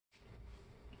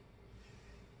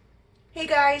Hey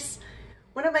guys,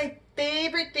 one of my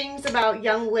favorite things about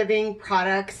Young Living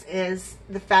products is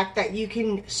the fact that you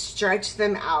can stretch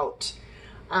them out.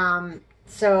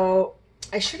 So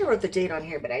I should have wrote the date on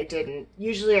here, but I didn't.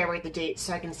 Usually I write the date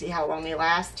so I can see how long they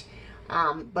last.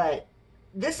 But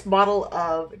this bottle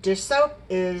of dish soap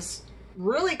is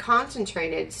really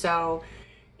concentrated. So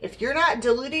if you're not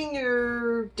diluting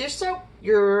your dish soap,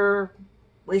 you're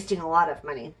wasting a lot of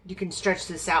money. You can stretch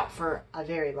this out for a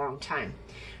very long time.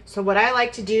 So what I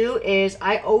like to do is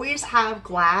I always have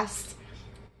glass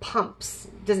pumps.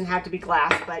 It doesn't have to be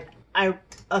glass, but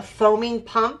a foaming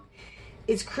pump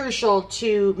is crucial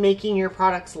to making your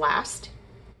products last.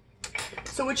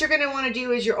 So what you're going to want to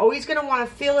do is you're always going to want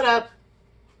to fill it up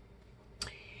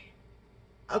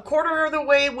a quarter of the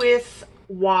way with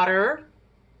water,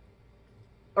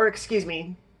 or excuse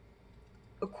me,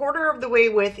 a quarter of the way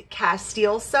with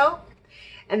castille soap,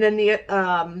 and then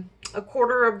a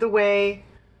quarter of the way,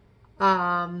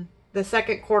 the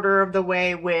second quarter of the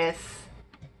way with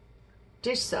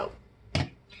dish soap.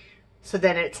 So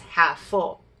then it's half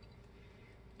full.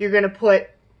 You're gonna put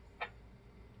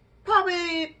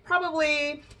probably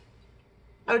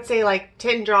I would say like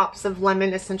 10 drops of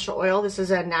lemon essential oil. This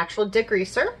is a natural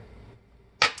degreaser.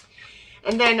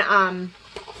 And then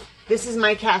this is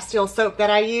my castille soap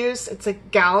that I use. It's a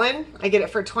gallon. I get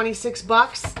it for 26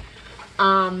 bucks.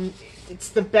 It's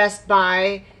the best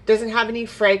buy. Doesn't have any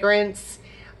fragrance.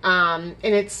 And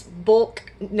it's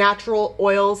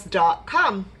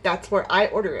bulknaturaloils.com. That's where I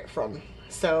order it from.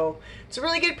 So it's a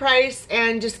really good price,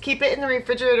 and just keep it in the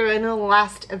refrigerator and it'll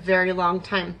last a very long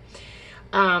time.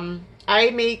 I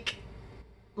make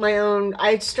my own.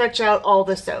 I stretch out all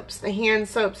the soaps, the hand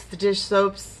soaps, the dish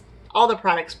soaps, all the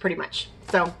products pretty much.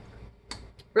 So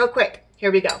real quick,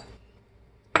 here we go.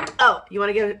 Oh, you want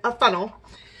to get a funnel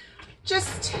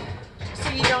just so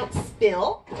you don't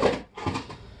spill.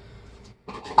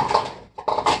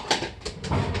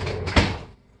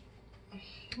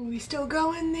 Are we still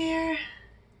going there?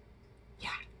 Yeah,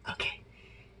 okay.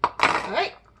 All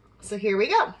right, so here we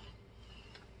go.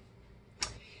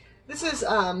 This is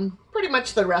pretty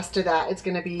much the rest of that. It's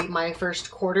going to be my first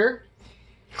quarter.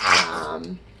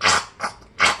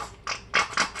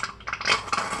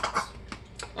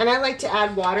 And I like to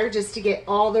add water just to get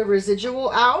all the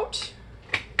residual out.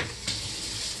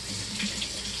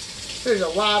 There's a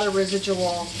lot of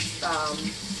residual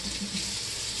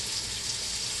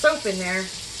soap in there.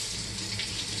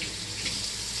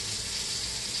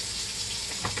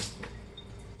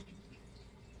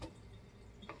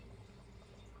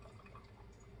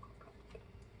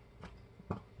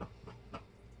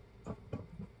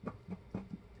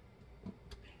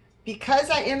 Because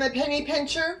I am a penny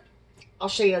pincher, I'll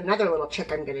show you another little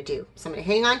trick I'm going to do. So I'm going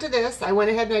to hang on to this. I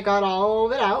went ahead and I got all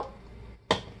of it out.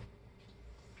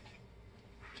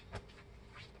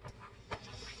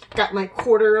 Got my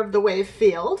quarter of the way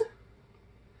filled.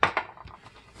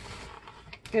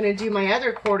 Going to do my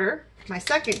other quarter, my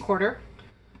second quarter,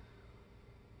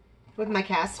 with my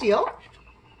castille.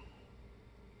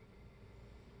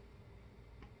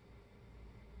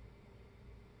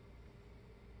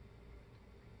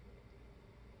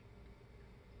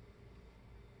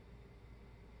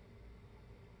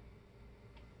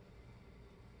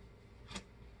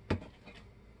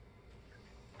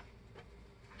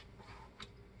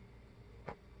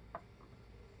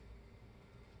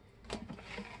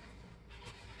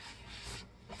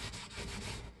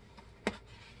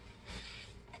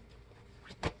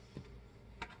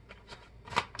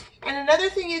 And another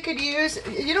thing you could use,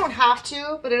 you don't have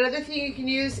to, but another thing you can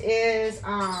use is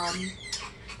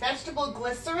vegetable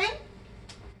glycerin.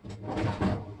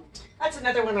 That's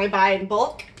another one I buy in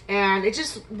bulk, and it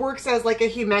just works as like a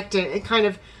humectant. It kind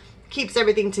of keeps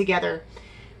everything together.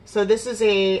 So this is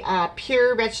a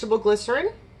pure vegetable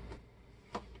glycerin.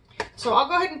 So I'll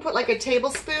go ahead and put like a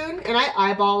tablespoon, and I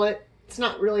eyeball it. It's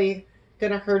not really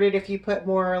gonna hurt it if you put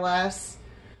more or less.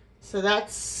 So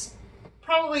that's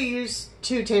probably use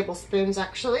 2 tablespoons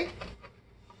actually.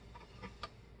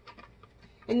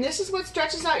 And this is what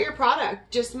stretches out your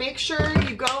product. Just make sure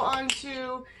you go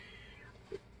onto,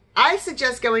 I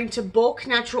suggest going to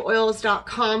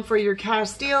bulknaturaloils.com for your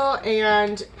castille,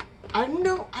 and I don't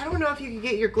know if you can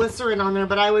get your glycerin on there,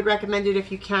 but I would recommend it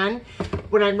if you can.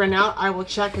 When I run out, I will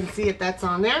check and see if that's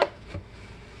on there.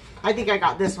 I think I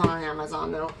got this one on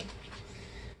Amazon though.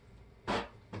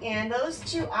 And those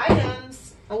 2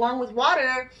 items, along with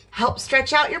water, help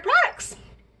stretch out your products.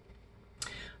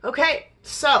 Okay,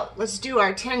 so let's do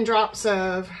our 10 drops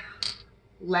of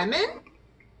lemon.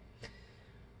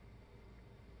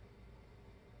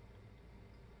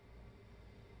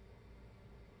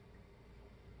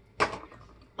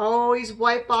 Always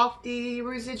wipe off the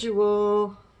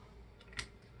residual.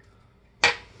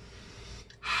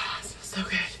 Smells so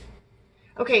good.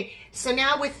 Okay, so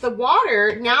now with the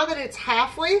water, now that it's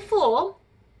halfway full,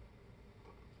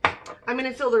 I'm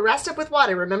going to fill the rest up with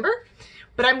water, remember?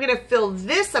 But I'm going to fill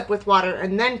this up with water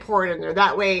and then pour it in there.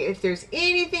 That way, if there's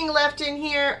anything left in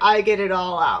here, I get it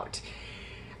all out.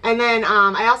 And then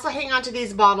I also hang on to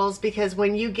these bottles because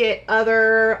when you get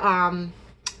other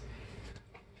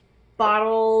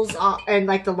bottles and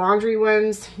like the laundry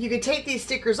ones, you can take these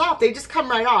stickers off. They just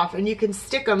come right off and you can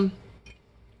stick them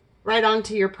right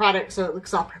onto your product so it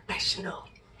looks all professional.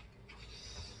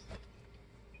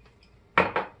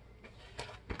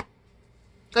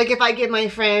 Like if I give my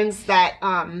friends that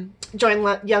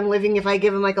join Young Living, if I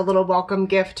give them like a little welcome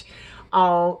gift,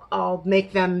 I'll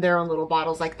make them their own little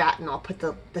bottles like that and I'll put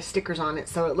the stickers on it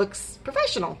so it looks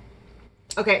professional.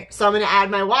 Okay, so I'm going to add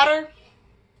my water.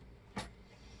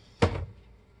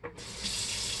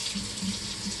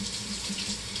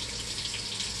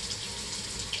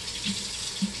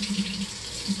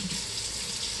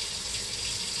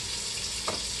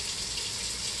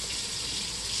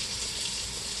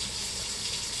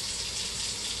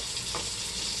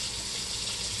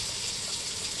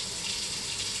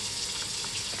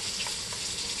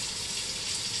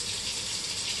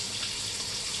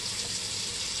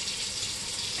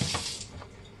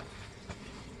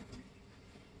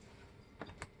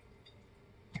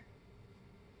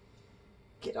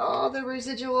 Get all the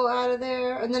residual out of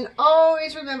there. And then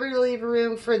always remember to leave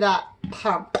room for that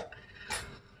pump.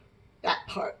 That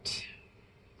part.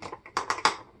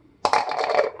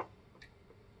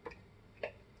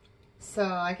 So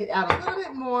I could add a little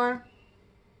bit more.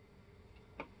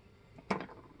 A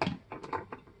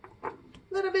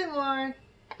little bit more.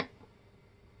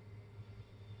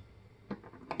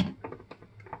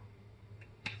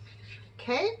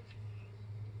 Okay.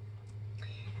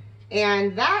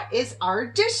 And that is our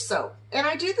dish soap. And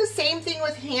I do the same thing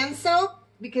with hand soap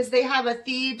because they have a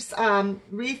Thieves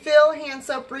refill, hand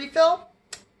soap refill.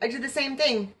 I do the same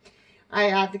thing. I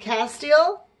add the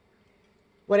Castile,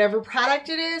 whatever product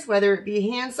it is, whether it be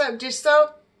hand soap, dish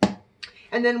soap,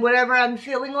 and then whatever I'm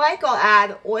feeling like, I'll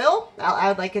add oil. I'll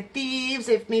add like a Thieves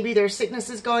if maybe there's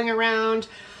sicknesses going around,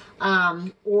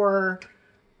 or,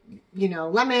 you know,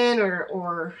 lemon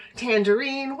or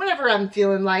tangerine, whatever I'm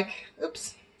feeling like.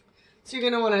 Oops. So you're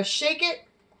going to want to shake it,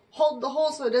 hold the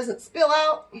hole so it doesn't spill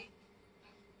out.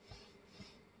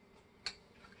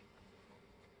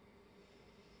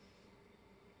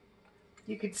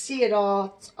 You could see it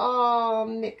all, it's all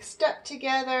mixed up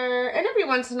together. And every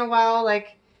once in a while,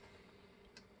 like,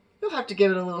 you'll have to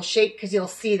give it a little shake because you'll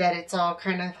see that it's all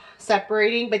kind of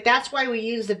separating. But that's why we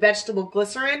use the vegetable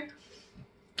glycerin.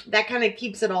 That kind of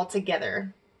keeps it all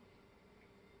together.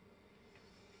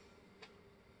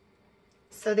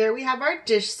 So there we have our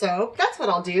dish soap. That's what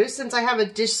I'll do since I have a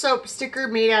dish soap sticker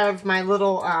made out of my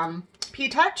little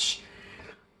P-Touch.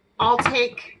 I'll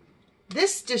take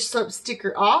this dish soap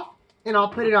sticker off and I'll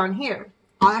put it on here.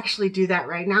 I'll actually do that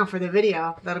right now for the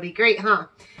video. That'll be great, huh?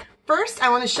 First,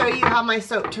 I want to show you how my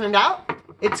soap turned out.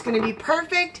 It's going to be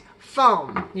perfect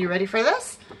foam. You ready for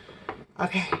this?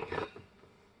 Okay.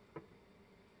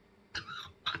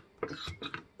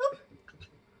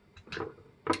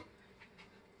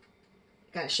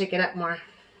 Gotta shake it up more.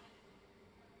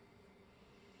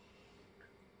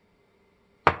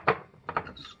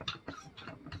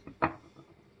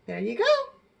 There you go.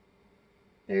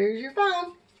 There's your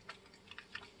foam.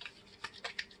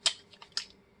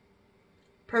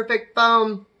 Perfect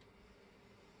foam.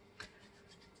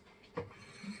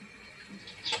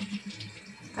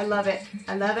 I love it.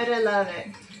 I love it. I love it.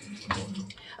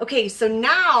 Okay, so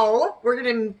now we're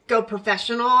gonna go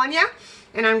professional on ya.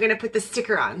 And I'm going to put the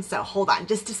sticker on, so hold on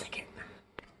just a second.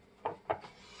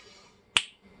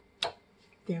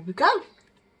 There we go.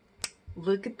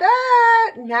 Look at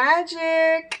that.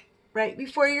 Magic. Right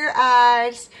before your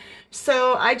eyes.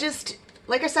 So I just,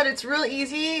 like I said, it's real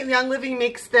easy. Young Living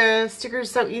makes the stickers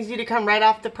so easy to come right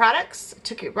off the products.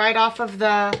 Took it right off of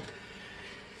the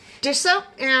dish soap,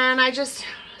 and I just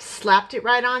slapped it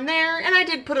right on there. And I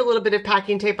did put a little bit of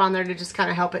packing tape on there to just kind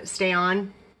of help it stay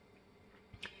on.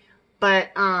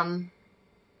 But,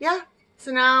 yeah,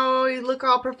 so now you look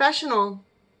all professional.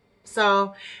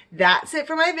 So that's it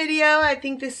for my video. I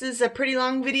think this is a pretty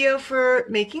long video for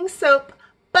making soap,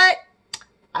 but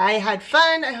I had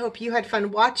fun. I hope you had fun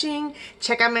watching.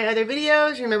 Check out my other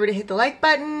videos. Remember to hit the like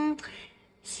button.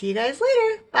 See you guys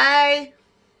later. Bye.